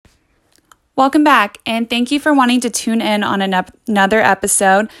Welcome back, and thank you for wanting to tune in on another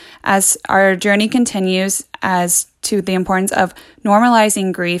episode as our journey continues as to the importance of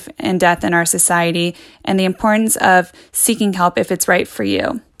normalizing grief and death in our society and the importance of seeking help if it's right for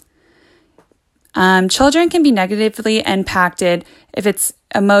you. Children can be negatively impacted if it's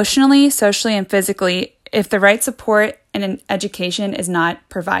emotionally, socially, and physically if the right support and education is not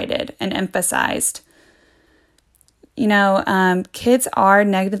provided and emphasized. Kids are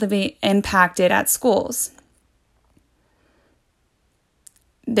negatively impacted at schools.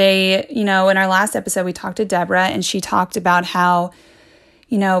 In our last episode, we talked to Deborah, and she talked about how,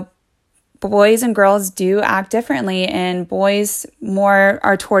 boys and girls do act differently, and boys more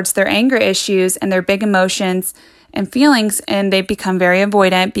are towards their anger issues and their big emotions and feelings, and they become very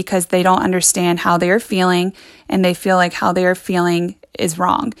avoidant because they don't understand how they are feeling, and they feel like how they are feeling is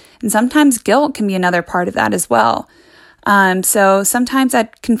wrong. And sometimes guilt can be another part of that as well. So sometimes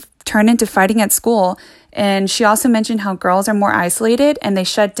that can turn into fighting at school. And she also mentioned how girls are more isolated and they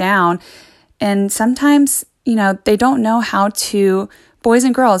shut down. And sometimes, they don't know boys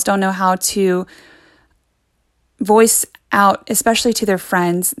and girls don't know how to voice out, especially to their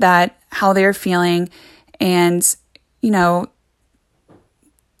friends, that how they're feeling. And,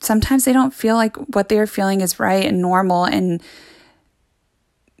 sometimes they don't feel like what they're feeling is right and normal. And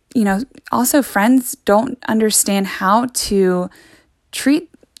also friends don't understand how to treat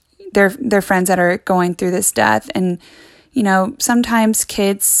their friends that are going through this death. And, sometimes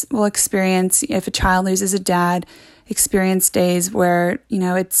kids will experience, if a child loses a dad, experience days where,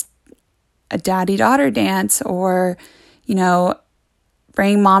 it's a daddy-daughter dance or,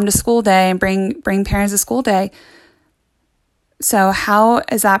 bring mom to school day and bring parents to school day. So how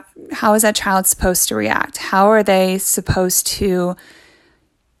is that child supposed to react? How are they supposed to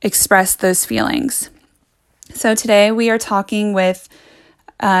express those feelings? So today we are talking with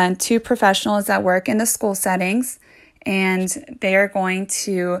two professionals that work in the school settings, and they are going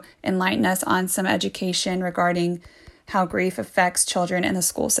to enlighten us on some education regarding how grief affects children in the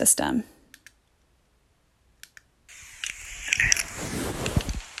school system.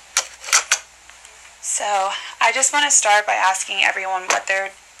 So I just want to start by asking everyone what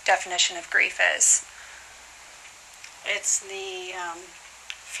their definition of grief is. It's the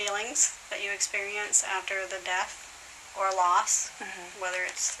feelings that you experience after the death or loss, whether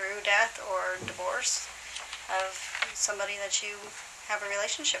it's through death or divorce of somebody that you have a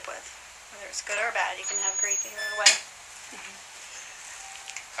relationship with, whether it's good or bad. You can have grief either way.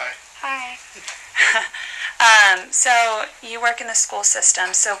 Hi. So you work in the school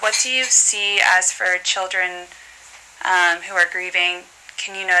system. So what do you see as for children who are grieving?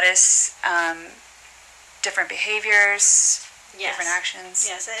 Can you notice different behaviors, different actions?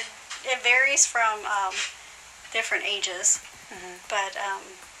 Yes, it varies from different ages, but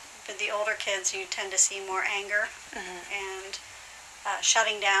for the older kids, you tend to see more anger and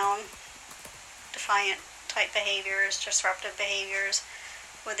shutting down, defiant type behaviors, disruptive behaviors.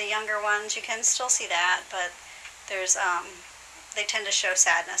 With the younger ones, you can still see that, but there's they tend to show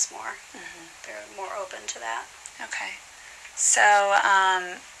sadness more. They're more open to that. Okay. So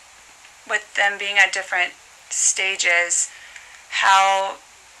with them being at different stages, how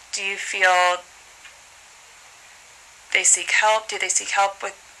do you feel they seek help? Do they seek help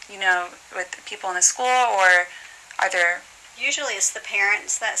with people in the school, or are there... Usually it's the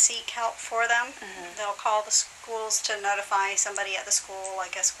parents that seek help for them. They'll call the schools to notify somebody at the school,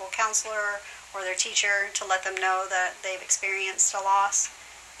 like a school counselor or their teacher, to let them know that they've experienced a loss.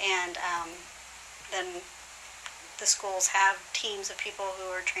 And then the schools have teams of people who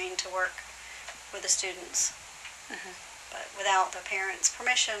are trained to work with the students. But without the parents'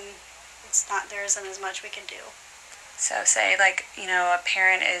 permission, there isn't as much we can do. So say, a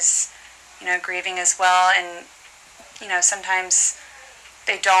parent is, grieving as well, and, sometimes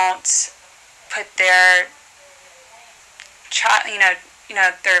they don't put their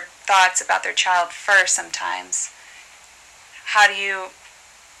their thoughts about their child first sometimes. How do you,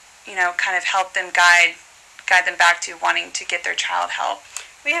 kind of help them guide them back to wanting to get their child help?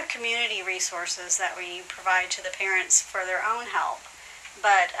 We have community resources that we provide to the parents for their own help,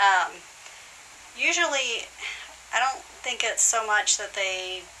 but usually I don't think it's so much that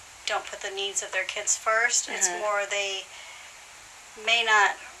they don't put the needs of their kids first. It's more they may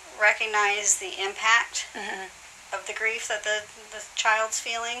not recognize the impact of the grief that the child's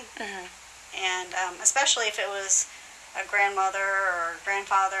feeling, and especially if it was a grandmother or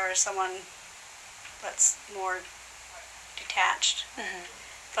grandfather or someone that's more detached.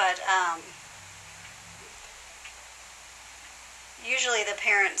 But usually the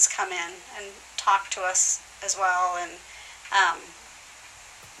parents come in and talk to us as well, and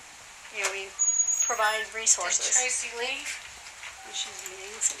we provide resources. Did Tracy leave? She's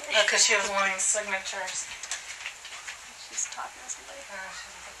meeting somebody. Oh, because she was wanting signatures. She's talking to somebody.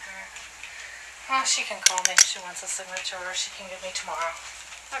 She's up there. Well, she can call me if she wants a signature, or she can get me tomorrow.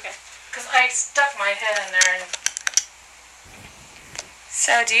 Okay. Because I stuck my head in there and...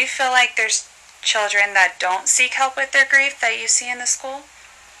 So do you feel like there's children that don't seek help with their grief that you see in the school?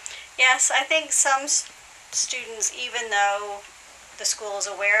 Yes, I think some students, even though the school is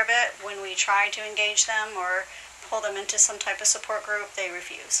aware of it, when we try to engage them or pull them into some type of support group, they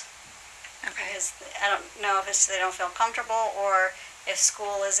refuse. Okay. Because I don't know if it's they don't feel comfortable or if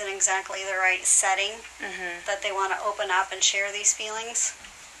school isn't exactly the right setting that they want to open up and share these feelings.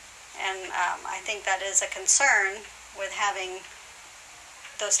 And I think that is a concern with having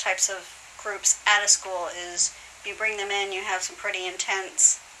those types of groups at a school is you bring them in, you have some pretty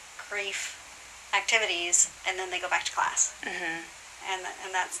intense grief activities, and then they go back to class. And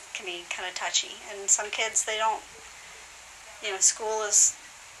that can be kind of touchy. And some kids, they don't, school is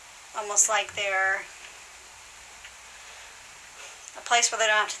almost like they're a place where they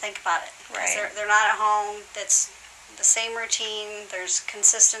don't have to think about it. Right. They're not at home. It's the same routine. There's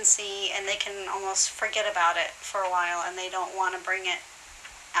consistency, and they can almost forget about it for a while, and they don't want to bring it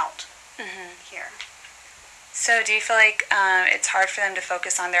out here. So do you feel like it's hard for them to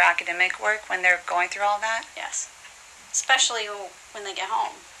focus on their academic work when they're going through all that? Yes. Especially when they get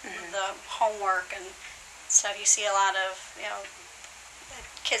home. The homework and stuff, you see a lot of,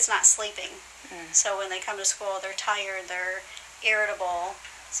 kids not sleeping. So when they come to school, they're tired, they're irritable.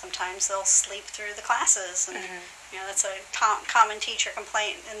 Sometimes they'll sleep through the classes. And, that's a common teacher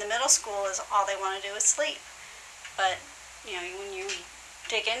complaint in the middle school is all they want to do is sleep. But, when you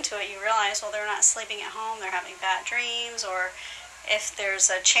dig into it, you realize, well, they're not sleeping at home, they're having bad dreams, or if there's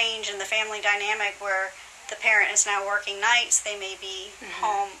a change in the family dynamic where the parent is now working nights, they may be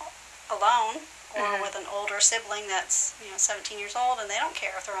home alone or with an older sibling that's 17 years old, and they don't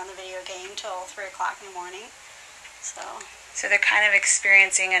care if they're on the video game till 3 o'clock in the morning. So they're kind of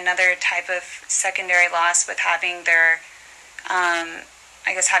experiencing another type of secondary loss with having their,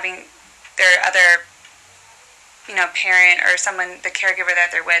 having their other parent or someone, the caregiver that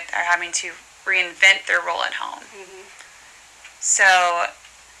they're with, are having to reinvent their role at home. So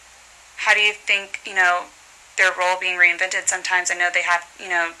how do you think, their role being reinvented? Sometimes I know they have,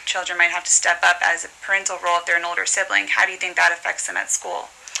 children might have to step up as a parental role if they're an older sibling. How do you think that affects them at school?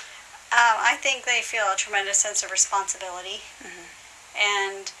 I think they feel a tremendous sense of responsibility.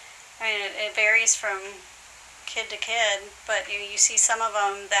 And, it varies from kid to kid, but you see some of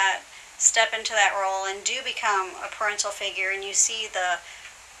them that step into that role and do become a parental figure, and you see the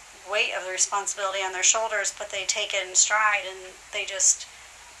weight of the responsibility on their shoulders, but they take it in stride, and they just,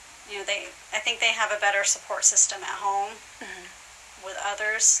 I think they have a better support system at home with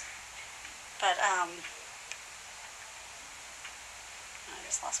others. But I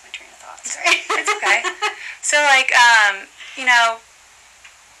just lost my train of thought. Sorry. It's okay. So,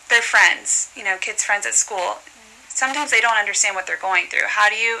 their friends, kids' friends at school, sometimes they don't understand what they're going through.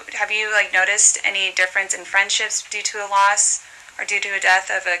 Have you noticed any difference in friendships due to a loss or due to a death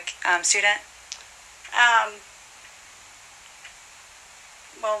of a student?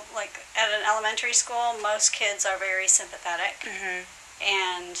 Well, like at an elementary school, most kids are very sympathetic,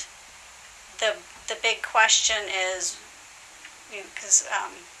 and the big question is, because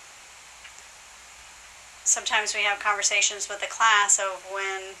sometimes we have conversations with the class of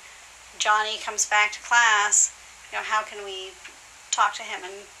when Johnny comes back to class, how can we talk to him?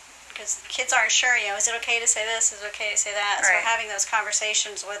 And because kids aren't sure, is it okay to say this? Is it okay to say that? Right. So having those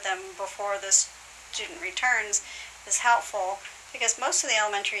conversations with them before the student returns is helpful, because most of the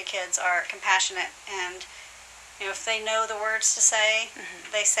elementary kids are compassionate, and if they know the words to say,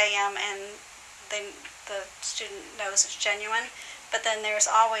 they say them, and the student knows it's genuine. But then there's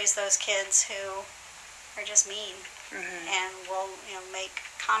always those kids who are just mean and will make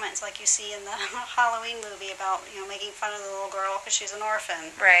comments like you see in the Halloween movie about making fun of the little girl because she's an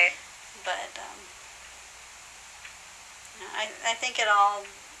orphan. Right. But I think it all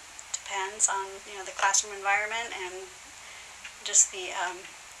depends on the classroom environment and just the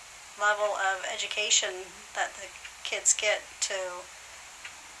level of education that the kids get to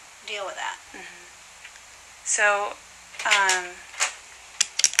deal with that. So,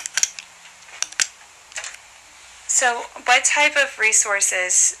 what type of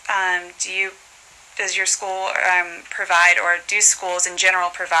resources does your school provide, or do schools in general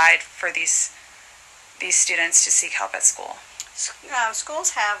provide for these students to seek help at school?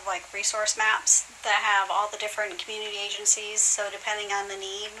 Schools have resource maps that have all the different community agencies, so depending on the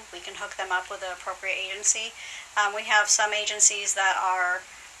need, we can hook them up with the appropriate agency. We have some agencies that are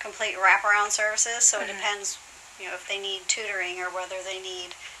complete wraparound services. So it depends, if they need tutoring or whether they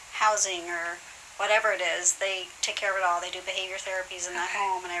need housing or whatever it is. They take care of it all. They do behavior therapies in that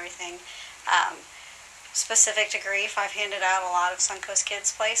home and everything. Specific to grief, I've handed out a lot of Suncoast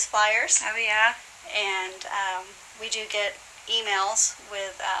Kids Place flyers. Oh, yeah. And we do get emails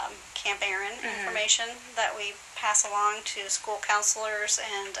with Camp Aaron information that we pass along to school counselors,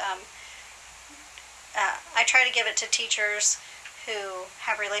 and I try to give it to teachers who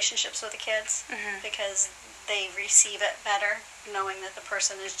have relationships with the kids because they receive it better knowing that the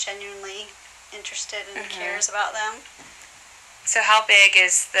person is genuinely interested and cares about them. So how big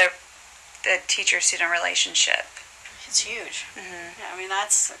is the teacher-student relationship? It's huge. I mean,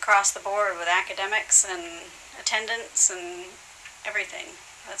 that's across the board with academics and attendance and everything.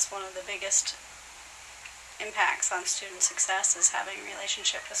 That's one of the biggest impacts on student success, is having a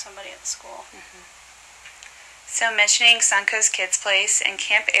relationship with somebody at the school. So mentioning Suncoast Kids Place and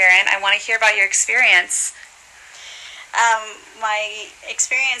Camp Aaron, I want to hear about your experience. My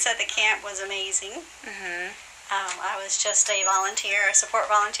experience at the camp was amazing. I was just a volunteer, a support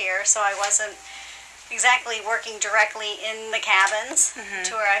volunteer, so I wasn't exactly working directly in the cabins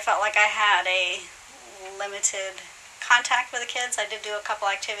to where I felt like I had a limited contact with the kids. I did do a couple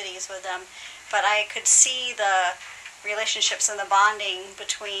activities with them, but I could see the relationships and the bonding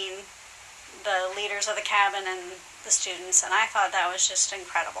between the leaders of the cabin and the students, and I thought that was just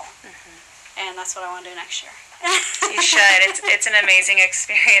incredible. And that's what I want to do next year. You should. It's an amazing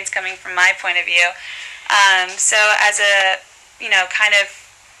experience coming from my point of view. So as a, kind of,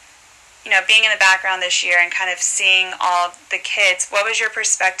 being in the background this year and kind of seeing all the kids, what was your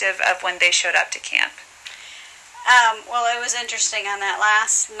perspective of when they showed up to camp? Well, it was interesting on that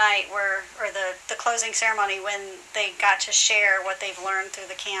last night or the closing ceremony, when they got to share what they've learned through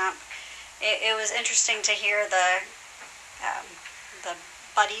the camp. It was interesting to hear the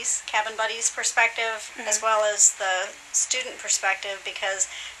cabin buddies perspective, as well as the student perspective, because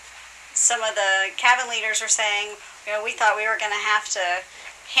some of the cabin leaders were saying, we thought we were going to have to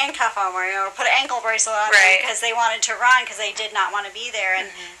handcuff them or put an ankle bracelet on them because they wanted to run because they did not want to be there.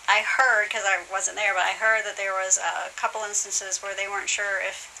 And I heard, because I wasn't there, but I heard that there was a couple instances where they weren't sure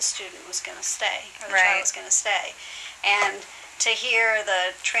if the student was going to stay or the child was going to stay. And to hear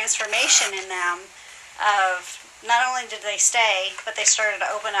the transformation in them of not only did they stay, but they started to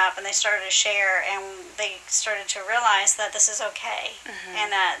open up and they started to share, and they started to realize that this is okay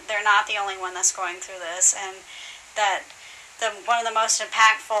and that they're not the only one that's going through this, and that one of the most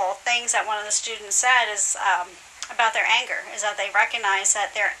impactful things that one of the students said is about their anger, is that they recognize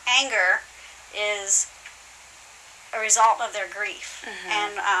that their anger is a result of their grief.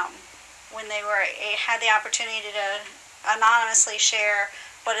 And when they had the opportunity to anonymously share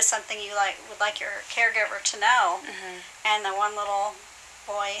what is something you would like your caregiver to know, and the one little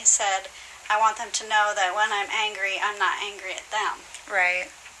boy said, I want them to know that when I'm angry, I'm not angry at them. Right.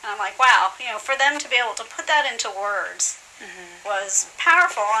 And I'm like, wow, for them to be able to put that into words was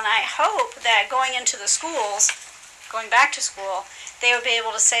powerful, and I hope that going into the schools, going back to school, they would be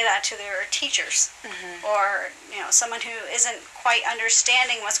able to say that to their teachers, or someone who isn't quite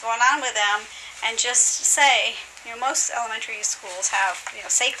understanding what's going on with them, and just say, most elementary schools have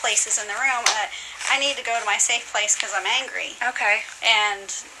safe places in the room. I need to go to my safe place because I'm angry. Okay. And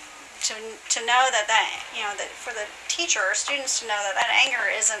to know that for the teacher or students to know that anger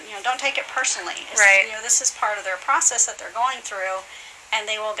isn't, don't take it personally. Right. This is part of their process that they're going through, and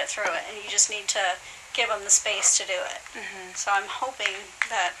they will get through it. And you just need to give them the space to do it. So I'm hoping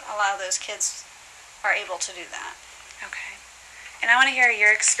that a lot of those kids are able to do that. Okay. And I want to hear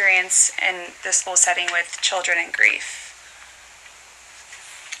your experience in the school setting with children in grief.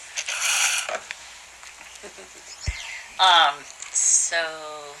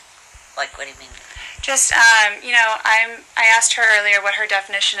 What do you mean? Just, I asked her earlier what her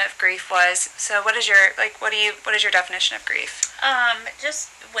definition of grief was. So what is your definition of grief? Just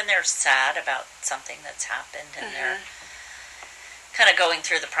when they're sad about something that's happened, and they're kind of going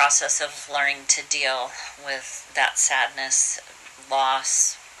through the process of learning to deal with that sadness.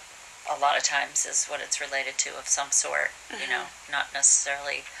 Loss, a lot of times, is what it's related to, of some sort. Not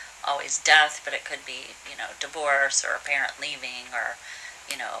necessarily always death, but it could be, divorce, or a parent leaving, or,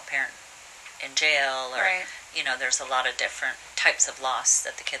 a parent in jail, or, there's a lot of different types of loss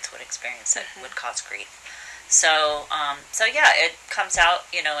that the kids would experience that would cause grief. So yeah, it comes out,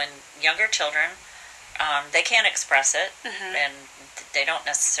 in younger children. They can't express it, and they don't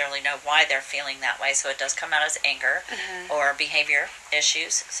necessarily know why they're feeling that way, so it does come out as anger or behavior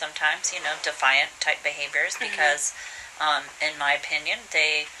issues sometimes, defiant type behaviors, because in my opinion,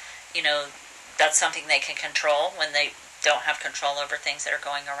 they, that's something they can control when they don't have control over things that are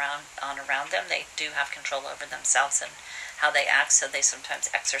going around them. They do have control over themselves and how they act, so they sometimes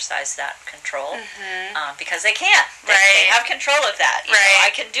exercise that control because they can. They have control of that. You know,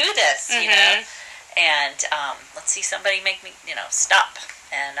 I can do this, you know. And let's see somebody make me, stop.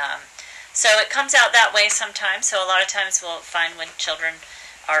 And so it comes out that way sometimes. So a lot of times we'll find when children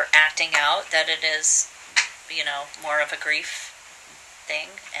are acting out that it is, more of a grief thing.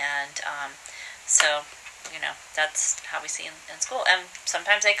 And so, that's how we see in school. And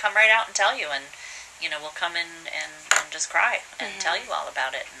sometimes they come right out and tell you, and, we'll come in and just cry and tell you all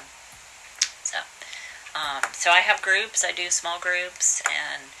about it. And so I have groups. I do small groups,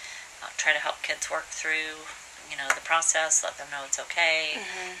 and I'll try to help kids work through, the process, let them know it's okay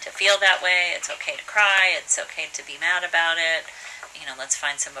to feel that way. It's okay to cry. It's okay to be mad about it. Let's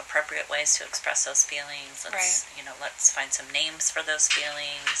find some appropriate ways to express those feelings. Let's find some names for those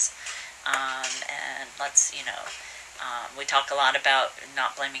feelings. And let's, we talk a lot about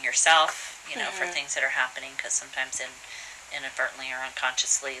not blaming yourself, for things that are happening, because sometimes inadvertently or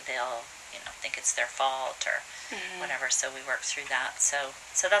unconsciously they'll, think it's their fault or whatever. So we work through that. So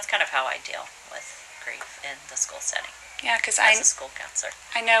that's kind of how I deal with grief in the school setting. Yeah, because as a school counselor,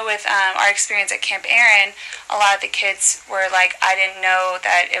 I know with our experience at Camp Aaron, a lot of the kids were like, I didn't know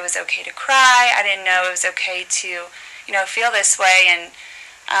that it was okay to cry. I didn't know it was okay to, feel this way. And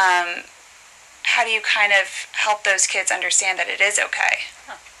how do you kind of help those kids understand that it is okay?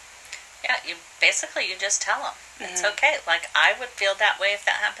 Yeah, you just tell them it's okay. Like, I would feel that way if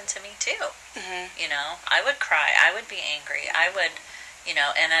that happened to me too. I would cry. I would be angry. I would,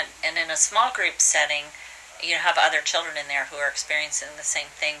 and in a small group setting, you have other children in there who are experiencing the same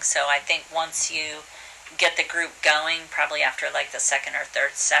thing. So I think once you get the group going, probably after like the second or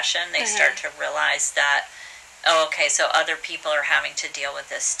third session, they start to realize that, oh, okay, so other people are having to deal with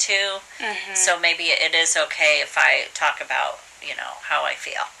this too. So maybe it is okay if I talk about, how I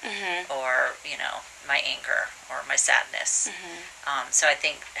feel or, my anger or my sadness. So I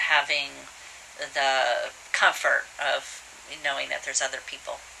think having the comfort of knowing that there's other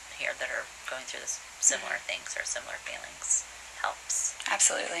people here that are going through this similar things or similar feelings helps.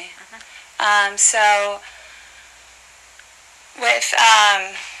 Absolutely. So with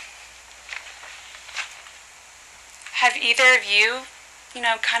have either of you,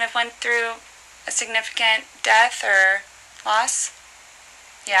 kind of went through a significant death or loss?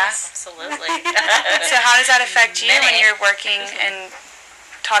 Yeah. Yes, absolutely. So how does that affect you when you're working and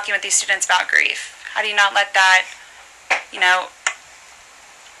talking with these students about grief? How do you not let that,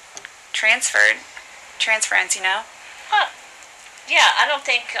 transference, Yeah, I don't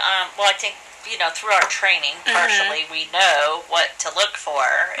think, I think, through our training, partially, we know what to look for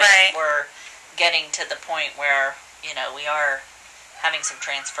if we're getting to the point where, we are having some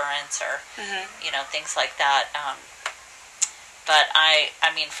transference or, things like that. But I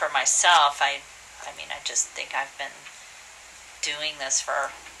mean, for myself, I just think I've been doing this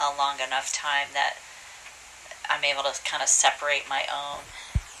for a long enough time that I'm able to kind of separate my own.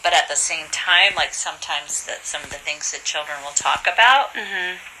 But at the same time, like sometimes some of the things that children will talk about,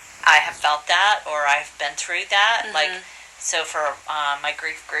 I have felt that or I've been through that. Like, so for my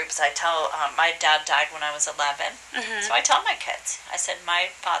grief groups, I tell, my dad died when I was 11. So I tell my kids, I said, my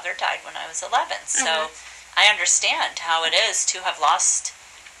father died when I was 11. So I understand how it is to have lost,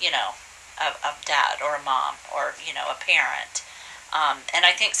 a dad or a mom or, a parent. And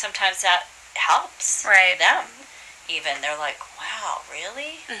I think sometimes that helps them. Even they're like, wow,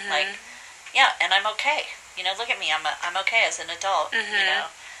 really? Like, yeah, and I'm okay. Look at me, I'm okay as an adult.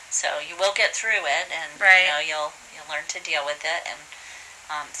 So you will get through it, and you'll learn to deal with it.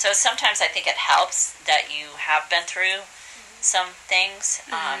 And so sometimes I think it helps that you have been through some things.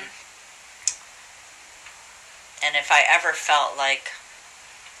 And if I ever felt like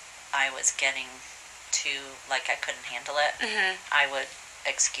I was getting too, like I couldn't handle it, I would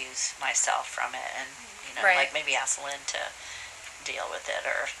excuse myself from it and, like maybe ask Lynn to deal with it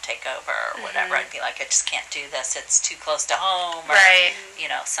or take over or whatever. I'd be like, I just can't do this. It's too close to home or,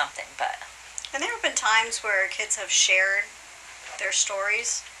 something. But And there have been times where kids have shared their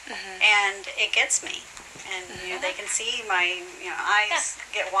stories and it gets me. And, they can see my, eyes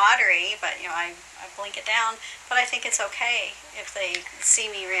get watery, but, I blink it down. But I think it's okay if they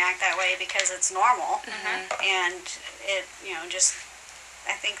see me react that way because it's normal. And it, just,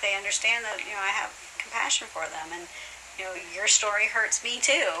 I think they understand that, I have compassion for them. And, your story hurts me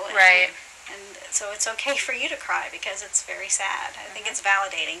too. And, and so it's okay for you to cry because it's very sad. I think it's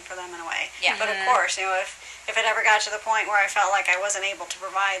validating for them in a way. Yeah. But of course, if it ever got to the point where I felt like I wasn't able to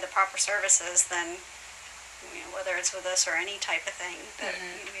provide the proper services, then whether it's with us or any type of thing, that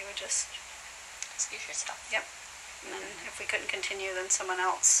we would just excuse yourself. Yep. And then if we couldn't continue, then someone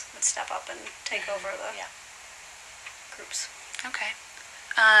else would step up and take over the groups. Okay.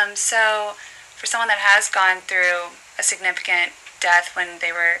 So for someone that has gone through a significant death when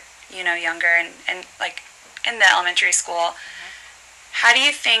they were, younger and like in the elementary school, how do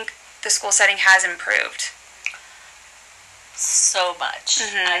you think the school setting has improved? So much.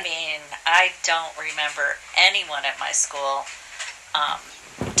 I mean, I don't remember anyone at my school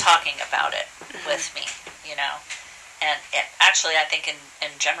talking about it with me, And actually, I think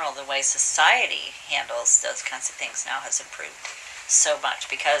in general, the way society handles those kinds of things now has improved so much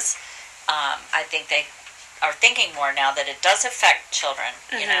because I think they are thinking more now that it does affect children,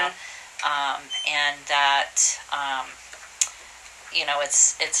 and that,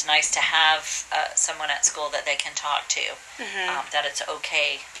 it's nice to have someone at school that they can talk to, that it's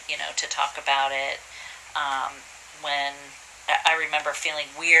okay, to talk about it. When I remember feeling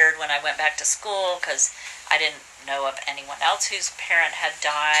weird when I went back to school because I didn't know of anyone else whose parent had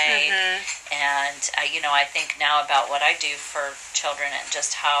died. And, I think now about what I do for children and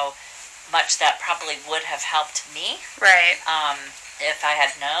just how much that probably would have helped me. Right. If I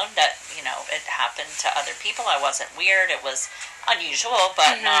had known that, it happened to other people. I wasn't weird. It was unusual,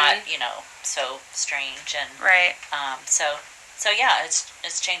 but not, so strange. And right. So yeah,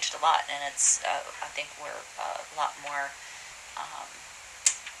 it's changed a lot. And it's, I think we're a lot more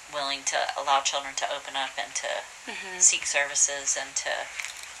willing to allow children to open up and to seek services and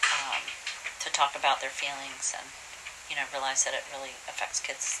to talk about their feelings and realize that it really affects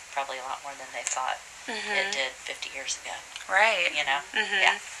kids probably a lot more than they thought it did 50 years ago. Right. Yeah.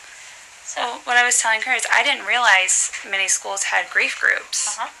 So well, what I was telling her is I didn't realize many schools had grief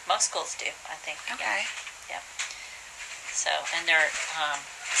groups. Most schools do, I think. Okay. Yeah. So, and their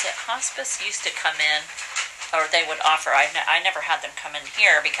hospice used to come in, or they would offer. I never had them come in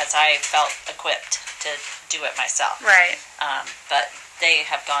here because I felt equipped to do it myself. Right. But they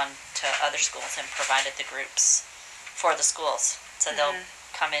have gone to other schools and provided the groups for the schools. So they'll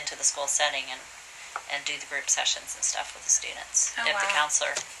come into the school setting and do the group sessions and stuff with the students. Oh, if the wow.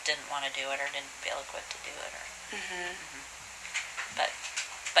 counselor didn't want to do it or didn't feel equipped to do it.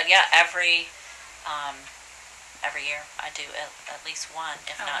 But yeah, every year I do at least one,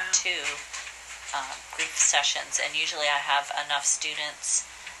 if not two, grief sessions. And usually I have enough students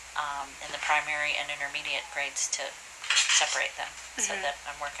in the primary and intermediate grades to separate them so that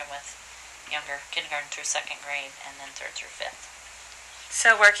I'm working with younger kindergarten through second grade and then third through fifth.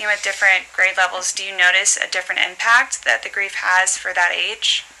 So working with different grade levels, do you notice a different impact that the grief has for that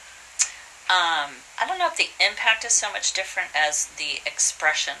age? I don't know if the impact is so much different as the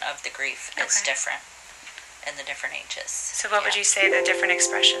expression of the grief is different in the different ages. So what would you say the different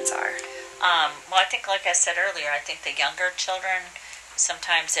expressions are? Well, I think, like I said earlier, I think the younger children,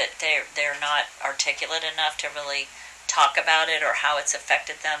 sometimes they're not articulate enough to really talk about it or how it's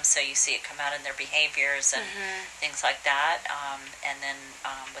affected them, so you see it come out in their behaviors and things like that. And then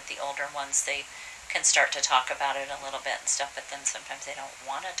with the older ones, they can start to talk about it a little bit and stuff, but then sometimes they don't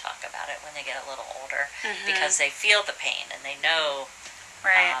want to talk about it when they get a little older because they feel the pain and they know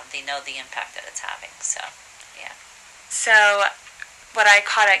the impact that it's having. So, yeah. So what I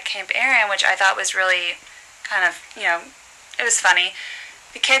caught at Camp Erin, which I thought was really kind of, it was funny,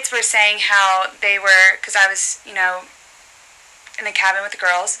 the kids were saying how they were, because I was, in the cabin with the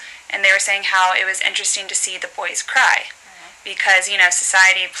girls, and they were saying how it was interesting to see the boys cry. Because,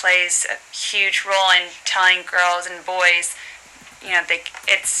 society plays a huge role in telling girls and boys,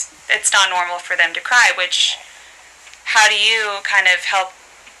 it's not normal for them to cry, which, how do you kind of help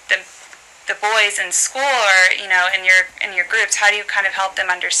the boys in school or, in your groups, how do you kind of help them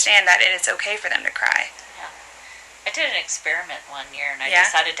understand that it is okay for them to cry? Yeah. I did an experiment one year, and I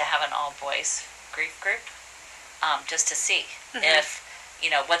decided to have an all-boys grief group, just to see if,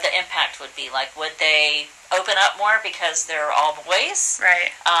 what the impact would be. Like, would they open up more because they're all boys?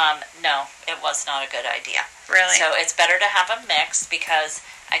 Right. No, it was not a good idea. Really? So it's better to have them mixed because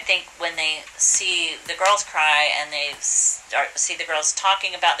I think when they see the girls cry and they see the girls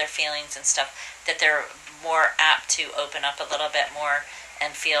talking about their feelings and stuff, that they're more apt to open up a little bit more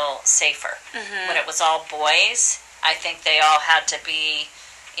and feel safer. When it was all boys, I think they all had to be,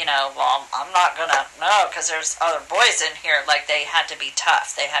 well, I'm not going to, no, because there's other boys in here. Like, they had to be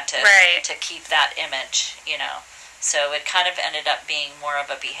tough. They had to keep that image, So it kind of ended up being more of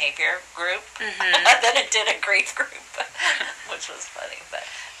a behavior group than it did a grief group, which was funny. But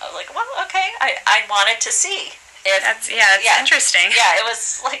I was like, well, okay, I wanted to see. That's interesting. Yeah, it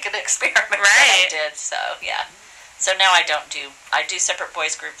was like an experiment that I did, so, yeah. So now I do separate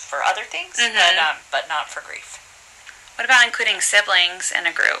boys groups for other things, but not for grief. What about including siblings in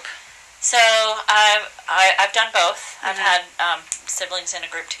a group? So I've done both. I've had siblings in a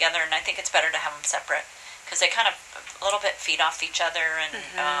group together, and I think it's better to have them separate because they kind of a little bit feed off each other. And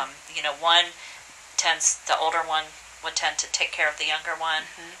the older one would tend to take care of the younger one,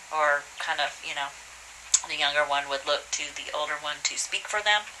 or kind of the younger one would look to the older one to speak for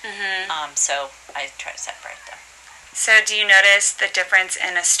them. So I try to separate them. So do you notice the difference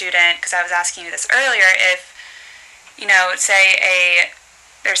in a student, because I was asking you this earlier, if, say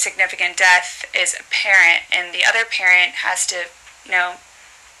their significant death is a parent and the other parent has to,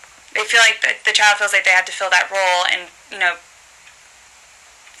 they feel like the child feels like they have to fill that role and,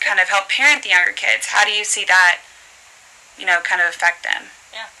 kind of help parent the younger kids. How do you see that, kind of affect them?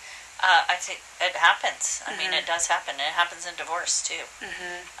 Yeah. I think it happens. I mean, it does happen. It happens in divorce, too.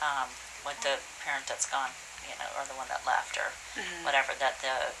 With the parent that's gone, or the one that left, or whatever, that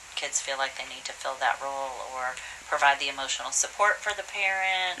the kids feel like they need to fill that role or provide the emotional support for the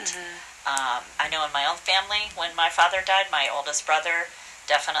parent. I know in my own family, when my father died, my oldest brother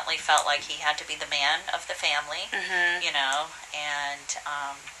definitely felt like he had to be the man of the family, and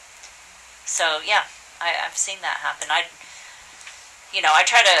so, yeah, I've seen that happen. I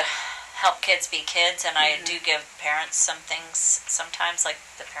try to help kids be kids, and I do give parents some things sometimes, like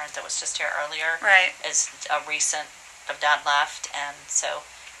the parent that was just here earlier is a recent of dad left, and so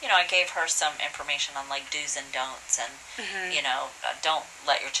I gave her some information on like do's and don'ts, and don't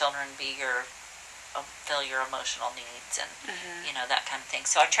let your children be fill your emotional needs, and that kind of thing.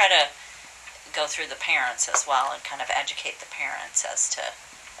 So I try to go through the parents as well and kind of educate the parents as to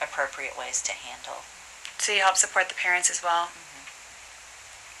appropriate ways to handle. So you help support the parents as well?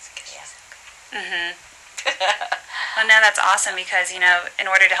 Well, no, that's awesome because, in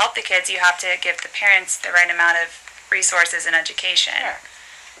order to help the kids, you have to give the parents the right amount of resources and education. Sure.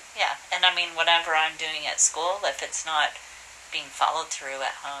 Yeah, and I mean, whatever I'm doing at school, if it's not being followed through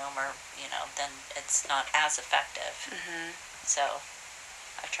at home or, then it's not as effective. So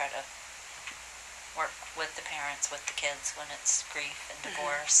I try to work with the parents, with the kids when it's grief and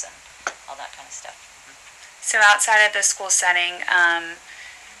divorce and all that kind of stuff. So outside of the school setting,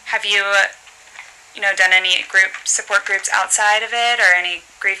 have you, done any support groups outside of it, or any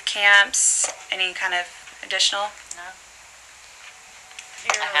grief camps, any kind of additional? No.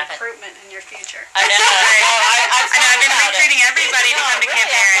 Your recruitment in your future. I know. I've been recruiting everybody to come to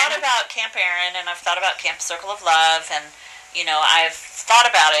Camp Erin. I've thought about Camp Erin, and I've thought about Camp Circle of Love, and I've thought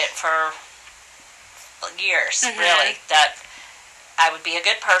about it for years, really, that I would be a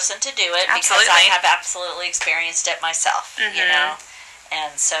good person to do it because I have absolutely experienced it myself,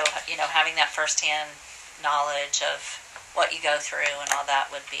 and so, having that firsthand knowledge of what you go through and all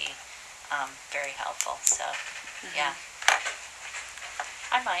that would be very helpful. So, yeah.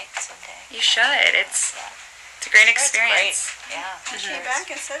 I might someday. You should. It's a great experience. It's great. Yeah. I came back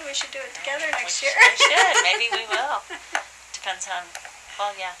and said we should do it together next year. We should. Maybe we will. Depends on.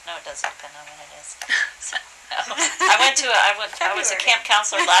 Well, yeah. No, it doesn't depend on when it is. So, no. I was a camp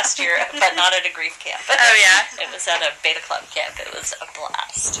counselor last year, but not at a grief camp. Oh yeah. It was at a Beta Club camp. It was a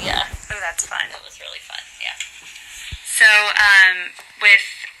blast. Yeah. Oh, that's fun. It was really fun. Yeah. So, with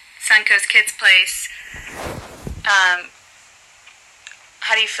Suncoast Kids Place,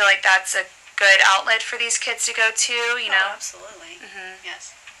 how do you feel like that's a good outlet for these kids to go to? Oh, absolutely.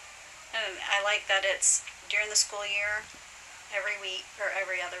 Yes. And I like that it's during the school year, every week or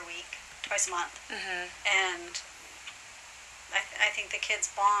every other week, twice a month. And I think the kids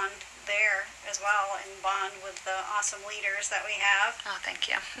bond there as well and bond with the awesome leaders that we have. Oh, thank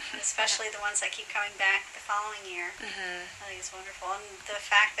you. Especially the ones that keep coming back the following year. I think it's wonderful. And the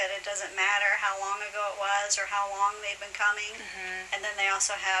fact that it doesn't matter how long ago it was or how long they've been coming. And then they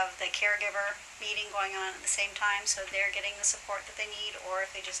also have the caregiver meeting going on at the same time, so they're getting the support that they need, or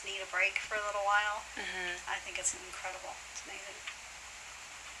if they just need a break for a little while. I think it's incredible. It's amazing.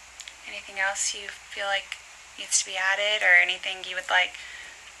 Anything else you feel like needs to be added, or anything you would like,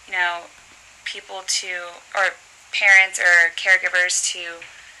 people to, or parents or caregivers to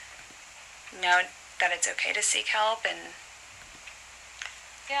know that it's okay to seek help? And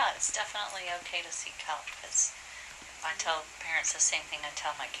yeah, it's definitely okay to seek help. I tell parents the same thing I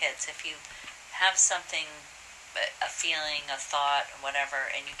tell my kids. If you have something, a feeling, a thought,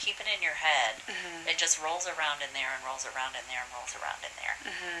 whatever, and you keep it in your head, it just rolls around in there and rolls around in there and rolls around in there.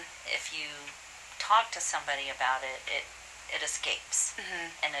 If you talk to somebody about it, it escapes,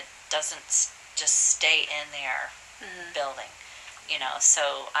 and it doesn't just stay in there building.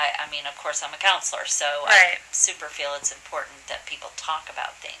 So I mean, of course, I'm a counselor, so I super feel it's important that people talk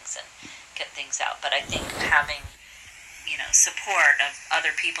about things and get things out. But I think having, support of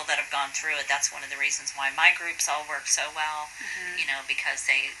other people that have gone through it. That's one of the reasons why my groups all work so well, because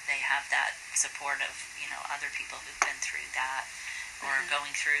they have that support of, other people who've been through that or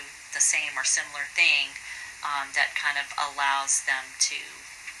going through the same or similar thing, that kind of allows them to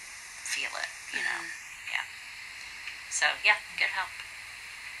feel it, Yeah. So, good help.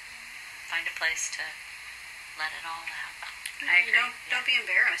 Find a place to let it all out. I agree. Don't be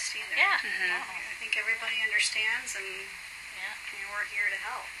embarrassed either. Yeah. I think everybody understands, and we're here to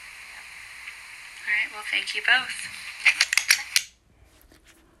help. All right. Well, thank you both.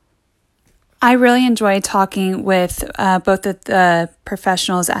 I really enjoyed talking with both of the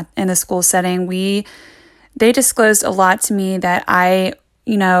professionals in the school setting. They disclosed a lot to me that I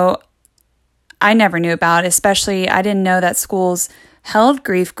never knew about. Especially, I didn't know that schools held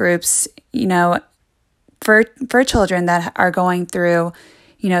grief groups, for children that are going through,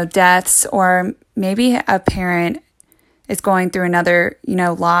 deaths, or maybe a parent is going through another,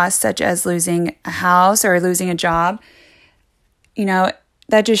 loss, such as losing a house or losing a job.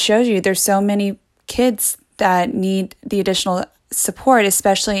 That just shows you there's so many kids that need the additional support,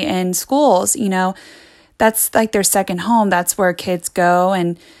 especially in schools. That's like their second home. That's where kids go,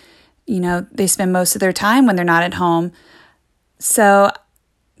 and, they spend most of their time when they're not at home. So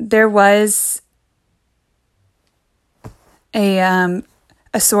there was a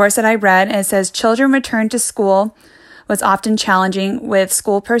source that I read, and it says children return to school was often challenging, with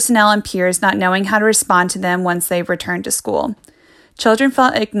school personnel and peers not knowing how to respond to them once they returned to school. Children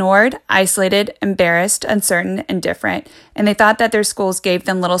felt ignored, isolated, embarrassed, uncertain, and different, and they thought that their schools gave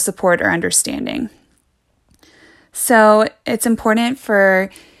them little support or understanding. So it's important for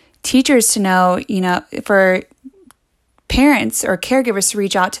teachers to know, for parents or caregivers to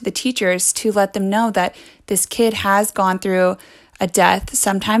reach out to the teachers to let them know that this kid has gone through a death,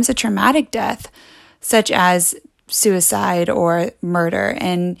 sometimes a traumatic death, such as suicide or murder.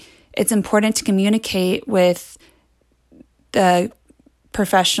 And it's important to communicate with the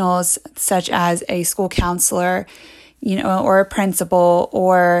professionals, such as a school counselor, or a principal,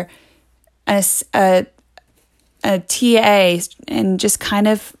 or a TA, and just kind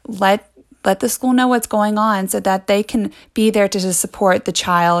of let the school know what's going on, so that they can be there to support the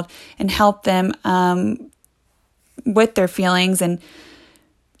child and help them with their feelings, and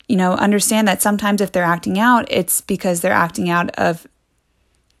understand that sometimes if they're acting out, it's because they're acting out of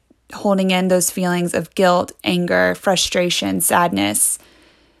holding in those feelings of guilt, anger, frustration, sadness,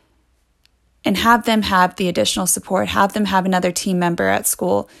 and have them have the additional support, have them have another team member at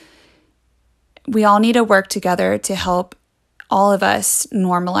school. We all need to work together to help all of us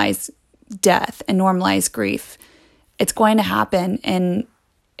normalize death and normalize grief. It's going to happen, and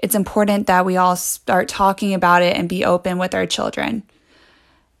it's important that we all start talking about it and be open with our children.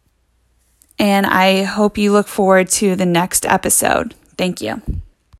 And I hope you look forward to the next episode. Thank you.